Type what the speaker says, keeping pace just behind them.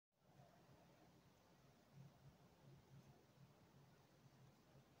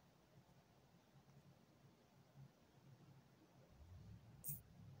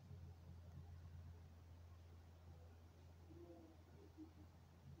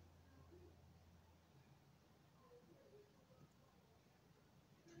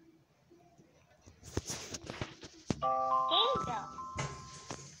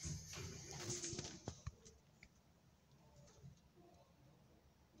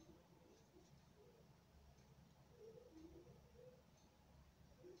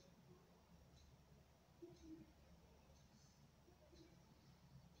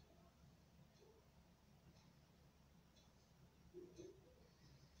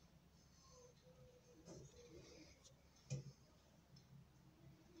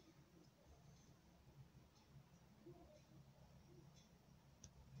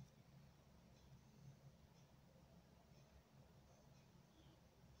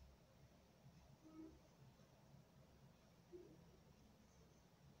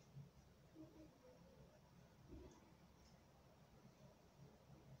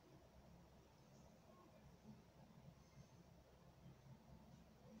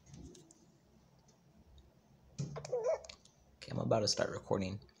about to start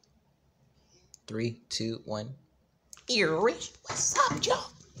recording. 3, 2, 1. Erie, what's up,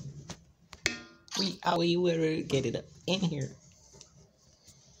 y'all? We will get it up in here.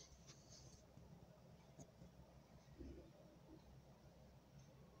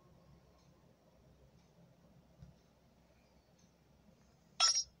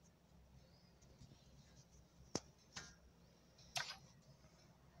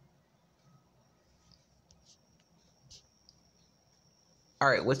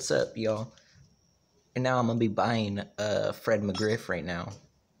 Alright, what's up, y'all? And now I'm gonna be buying Fred McGriff right now.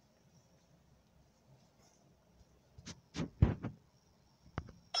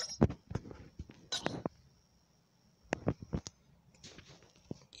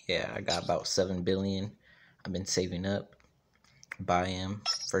 Yeah, I got about 7 billion. I've been saving up. Buy him,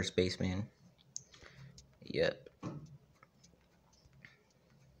 first baseman. Yep.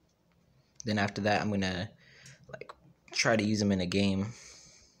 Then after that, I'm gonna try to use him in a game.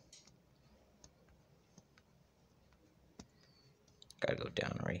 Gotta go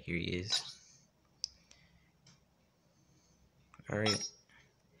down. Right here he is. Alright.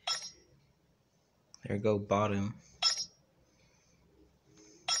 There we go, bottom.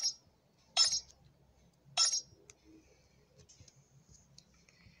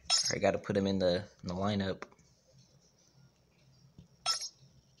 Alright, gotta put him in the lineup.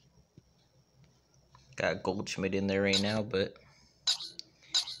 Got Goldschmidt in there right now, but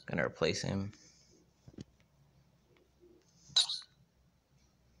gonna replace him.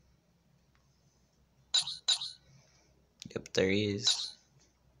 Yep, there he is.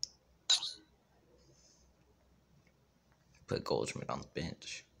 Put Goldschmidt on the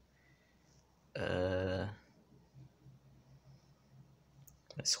bench.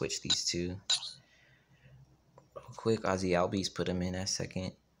 Let's switch these two. Real quick, Ozzy Albies, put him in at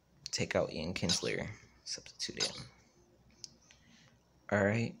second. Take out Ian Kinsler. Substitute him.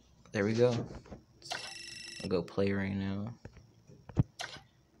 Alright, there we go. I'll go play right now.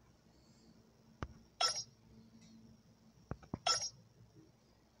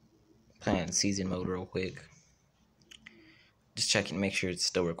 Playing season mode real quick. Just checking to make sure it's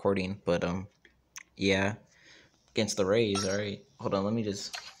still recording, but yeah. Against the Rays, alright. Hold on, let me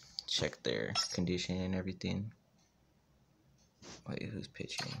just check their condition and everything. Wait, who's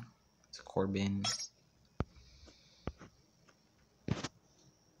pitching? It's Corbin.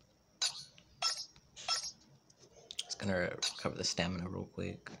 Just gonna recover the stamina real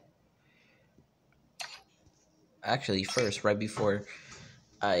quick. Actually, first, right before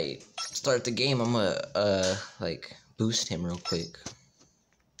I start the game, I'm gonna boost him real quick.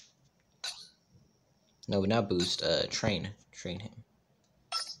 No, not boost, train him.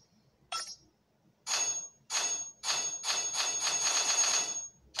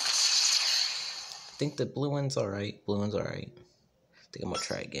 I think the blue one's alright. Blue one's alright. I think I'm gonna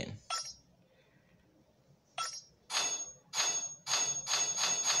try again.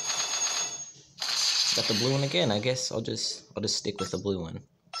 Got the blue one again. I guess I'll just stick with the blue one.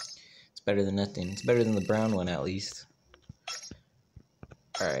 It's better than nothing. It's better than the brown one at least.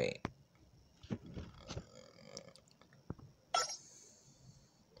 Alright.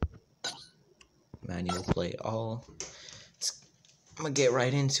 Manual play all. I'm gonna get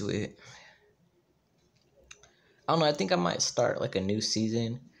right into it. I don't know, I think I might start like a new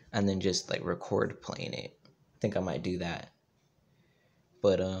season and then just record playing it. I think I might do that.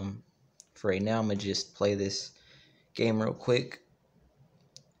 But for right now, I'm gonna just play this game real quick.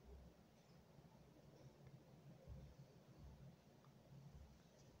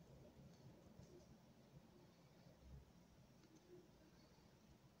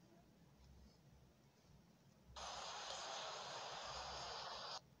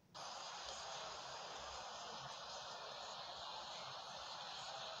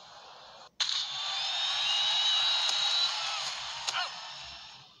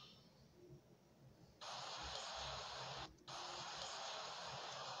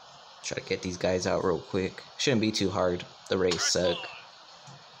 Try to get these guys out real quick. Shouldn't be too hard. The Rays suck.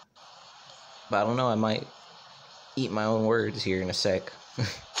 But I don't know, I might eat my own words here in a sec.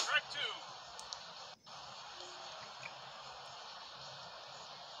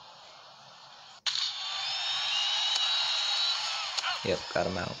 Yep, got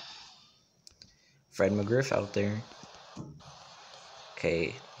him out. Fred McGriff out there.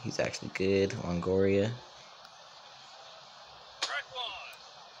 Okay, he's actually good. Longoria.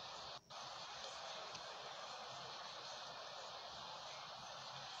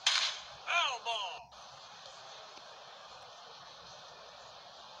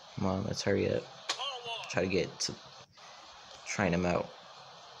 Come on, let's hurry up. Try to get to trying him out.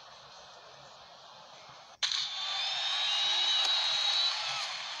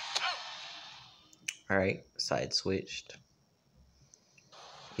 Alright, side switched.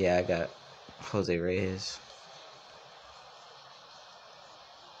 Yeah, I got Jose Reyes.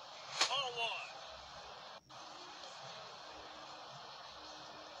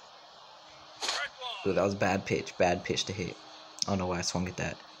 Ooh, that was bad pitch to hit. I don't know why I swung at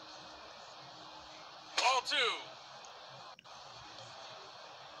that. Ball 2.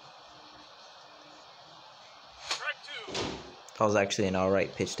 Strike 2. That was actually an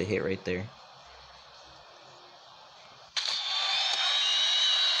alright pitch to hit right there.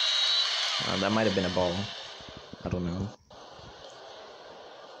 That might have been a ball. I don't know.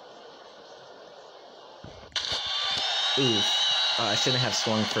 Ooh, I shouldn't have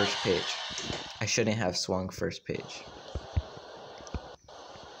swung first pitch. I shouldn't have swung first pitch.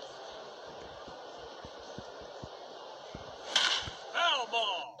 Foul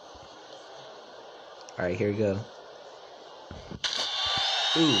ball. Alright, here we go.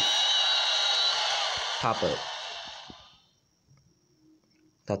 Ooh. Pop up.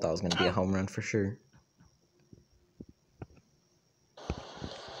 Thought that was going to be a home run for sure.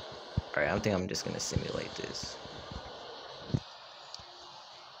 Alright, I think I'm just going to simulate this.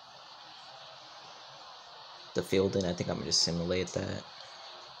 The fielding, I think I'm going to just simulate that.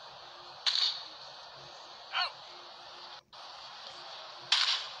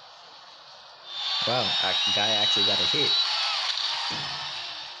 Wow, the guy actually got a hit.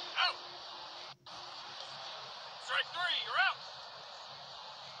 Out. Strike 3, you're out.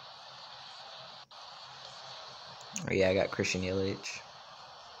 Oh, yeah, I got Christian Yelich.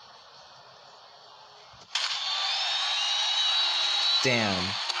 Damn.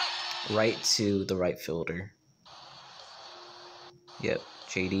 Right to the right fielder. Yep,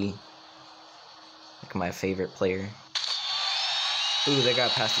 JD. Like my favorite player. Ooh, they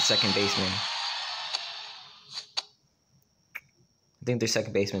got past the second baseman. I think their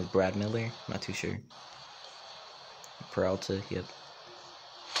second baseman is Brad Miller. Not too sure. Peralta, yep.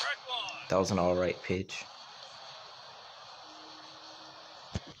 That was an alright pitch.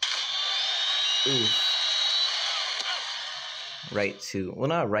 Ooh. Right to, well,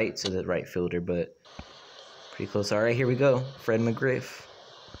 not right to the right fielder, but pretty close. Alright, here we go. Fred McGriff.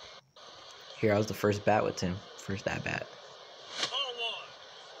 Here, I was the first bat with him. First at bat.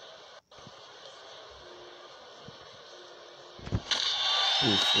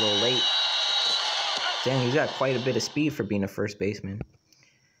 Oof, a little late. Damn, he's got quite a bit of speed for being a first baseman.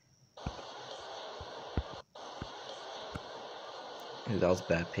 Ooh, that was a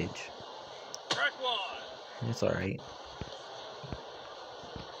bad pitch. It's alright.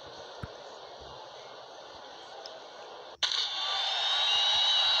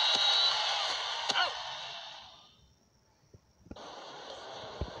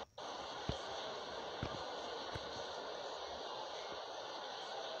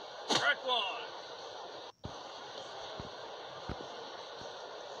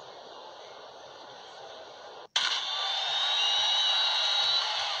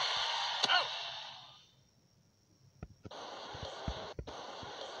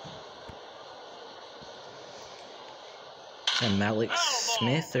 And Malik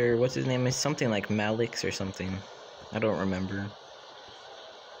Smith, or what's his name? Is something like Malix or something. I don't remember.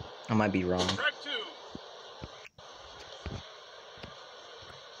 I might be wrong.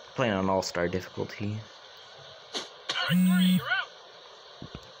 Playing on all-star difficulty.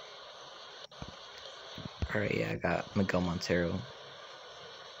 Alright, yeah, I got Miguel Montero.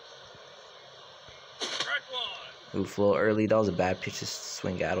 Oof, a little early. That was a bad pitch to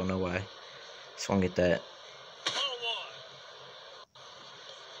swing at. I don't know why. Swung at that.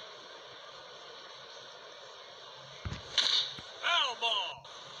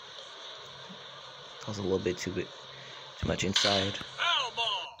 That was a little bit too much inside.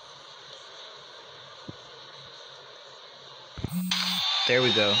 There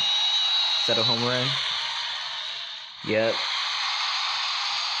we go. Is that a home run? Yep.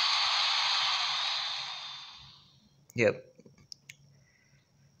 Yep.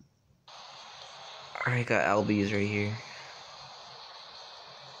 Alright, got Albies right here.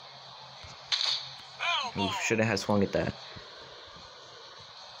 Oof, shouldn't have swung at that.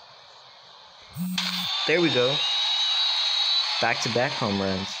 There we go. Back-to-back home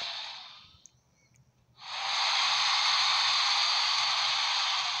runs.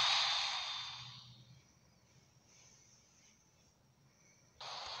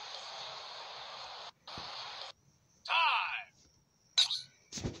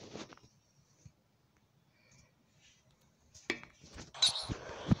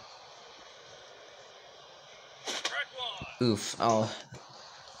 Oof, oh,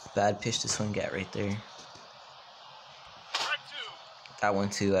 bad pitch to swing at right there. That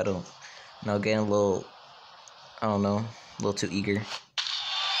one too, I No, getting a little, I don't know, a little too eager.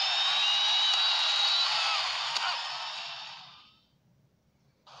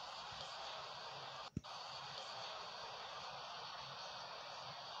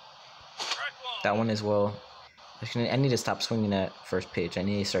 That one as well. Actually, I need to stop swinging at first pitch. I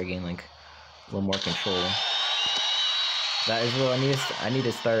need to start getting like a little more control. That as well. I need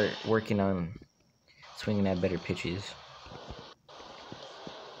to start working on swinging at better pitches.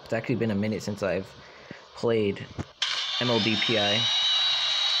 It's actually been a minute since I've played MLBPI.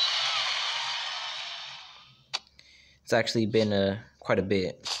 It's actually been quite a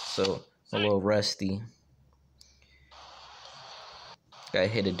bit, so a little rusty. Got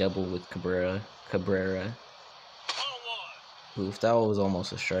hit a double with Cabrera. Oof, that was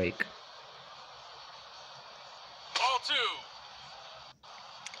almost a strike. Ball 2.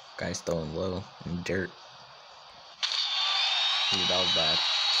 Guy's throwing low in dirt. Ooh, that was bad.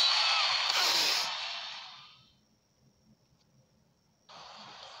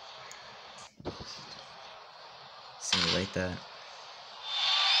 Simulate that.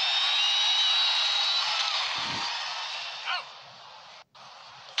 Out.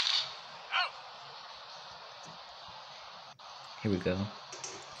 Out. Here we go.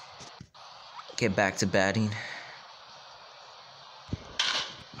 Get back to batting.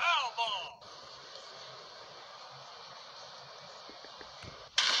 Foul ball.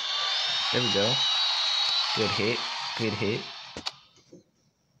 There we go. Good hit. Good hit.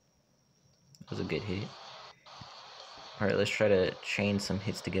 That was a good hit. Alright, let's try to chain some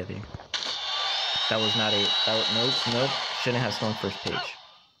hits together. That was not it. Nope. Shouldn't have swung first pitch.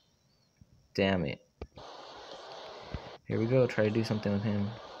 Damn it. Here we go. Try to do something with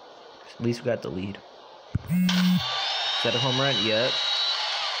him. At least we got the lead. Is that a home run? Yep.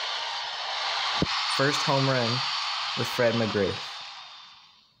 First home run with Fred McGriff.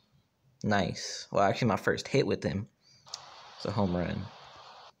 Nice. Well, actually, my first hit with him. It's a home run.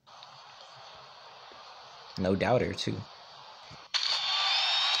 No doubter, too.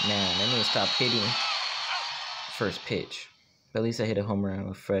 Man, I need to stop hitting first pitch. But at least I hit a home run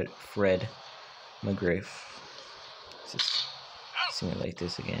with Fred McGriff. Let's just simulate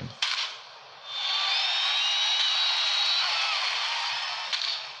this again.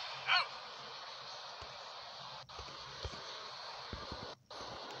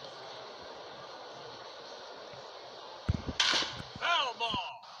 Foul ball.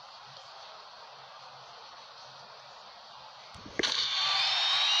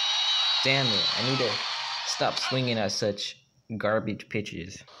 Damn it, I need to stop swinging at such garbage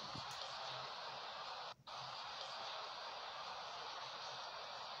pitches.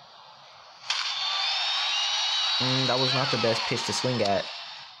 That was not the best pitch to swing at,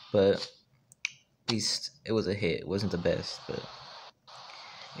 but at least it was a hit. It wasn't the best, but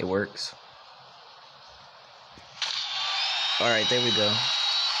it works. Alright, there we go.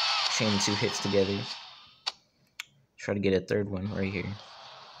 Chain 2 hits together. Try to get a third one right here.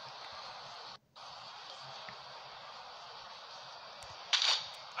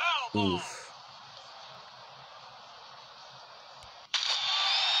 Oof.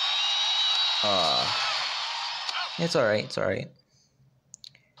 It's alright, it's alright.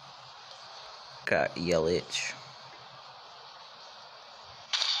 Got Yelich.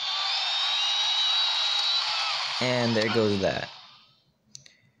 And there goes that.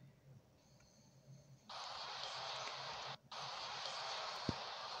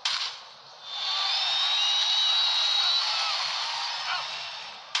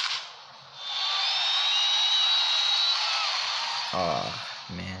 Oh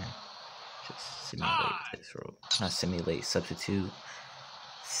man. Just simulate this rope. Not simulate, substitute.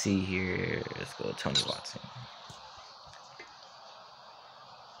 See here. Let's go Tony Watson.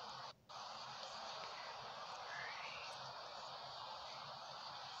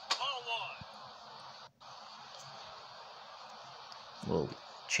 We'll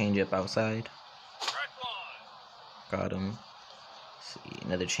change up outside. Got him. See,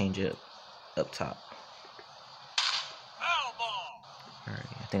 another change up top. Alright,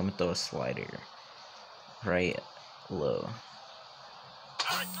 I think I'm gonna throw a slider right low.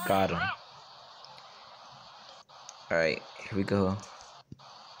 Got him. Alright, here we go.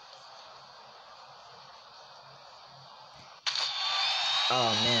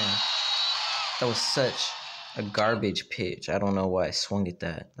 Oh man, that was such a garbage pitch. I don't know why I swung at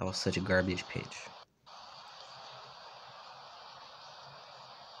that. That was such a garbage pitch.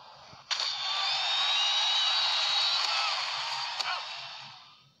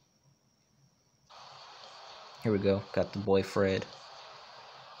 Here we go. Got the boy Fred.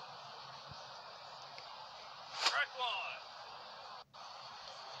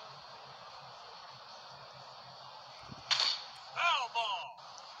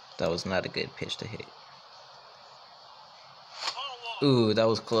 That was not a good pitch to hit. Ball 1. Ooh, that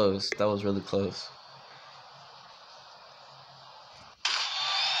was close. That was really close.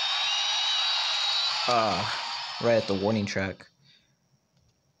 Right at the warning track.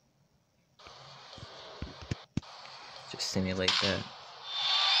 Just simulate that.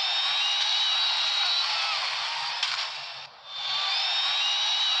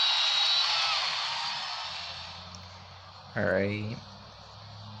 Alright.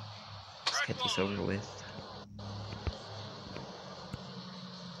 Let's get this over with.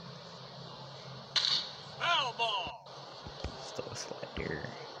 Foul ball. Still a slider.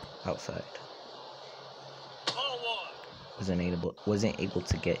 Outside. Ball 1. Wasn't able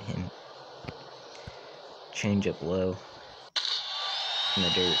to get him. Change up low. In the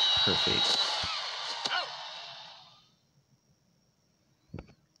dirt. Perfect. Out.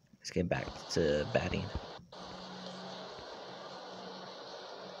 Let's get back to batting.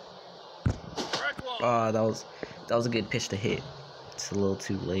 Oh, that was a good pitch to hit. It's a little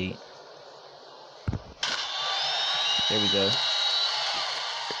too late. There we go.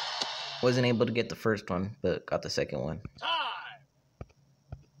 Wasn't able to get the first one, but got the second one. Time.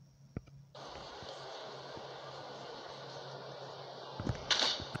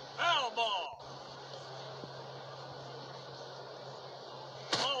 Foul ball.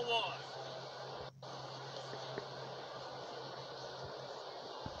 Ball 1.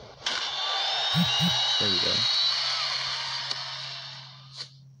 There we go.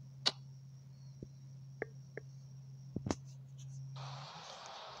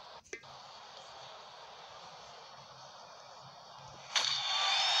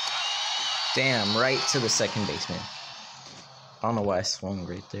 Damn, right to the second baseman. I don't know why I swung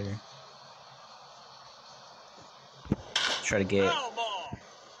right there. Try to get Foul ball.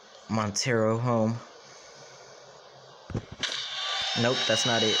 Montero home. Nope, that's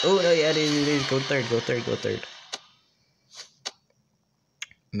not it. Oh, no, yeah, it is. Go third, go third, go third.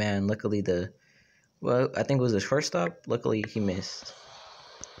 Man, luckily well, I think it was the shortstop. Luckily, he missed.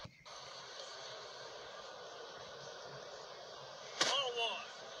 Ball 1.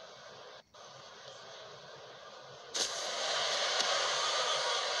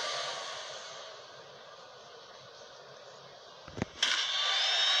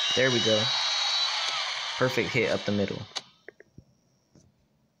 There we go. Perfect hit up the middle.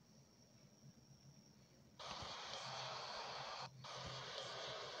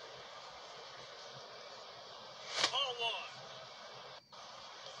 Ball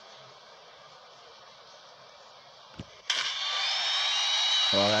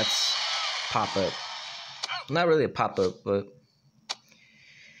 1. Well, that's pop-up. Not really a pop-up, but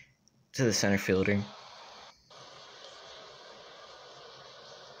to the center fielder.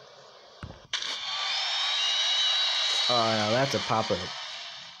 Oh, no, that's a pop-up.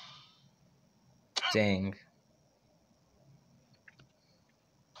 Dang.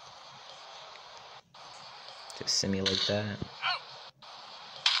 Just simulate that. Out.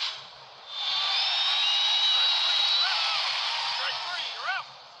 Strike 3, you're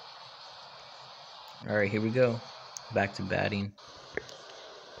out. Alright, here we go. Back to batting.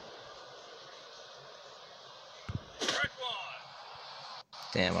 Strike 1.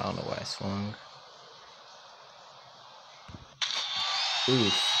 Damn, I don't know why I swung.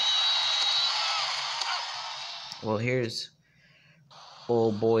 Oof. Well, here's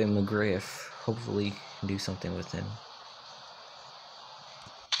old boy McGriff. Hopefully, do something with him.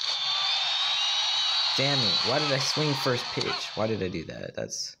 Damn it! Why did I swing first pitch? Why did I do that?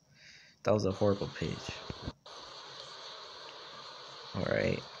 That was a horrible pitch. All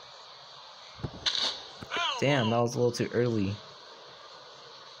right. Damn, that was a little too early.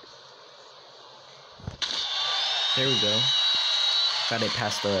 There we go. Got it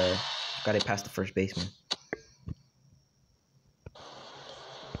past the first baseman.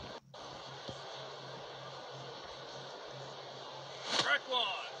 Strike 1.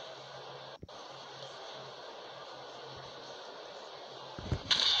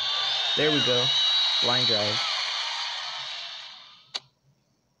 There we go. Line drive.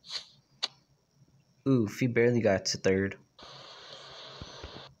 Oof, he barely got to third.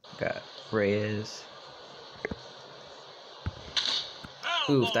 Got Reyes.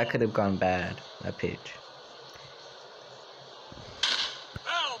 Oof, that could have gone bad, that pitch.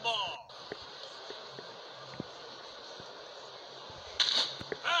 Foul ball.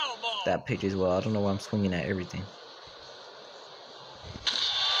 Foul ball. That pitch as well. I don't know why I'm swinging at everything.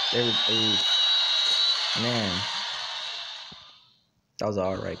 There we go. Man. That was an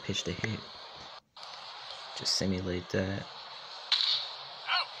alright pitch to hit. Just simulate that. Out.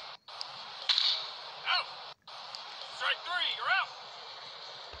 Out. Strike 3, you're out.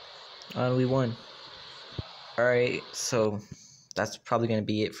 We won. Alright, so that's probably going to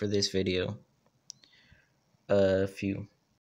be it for this video. If you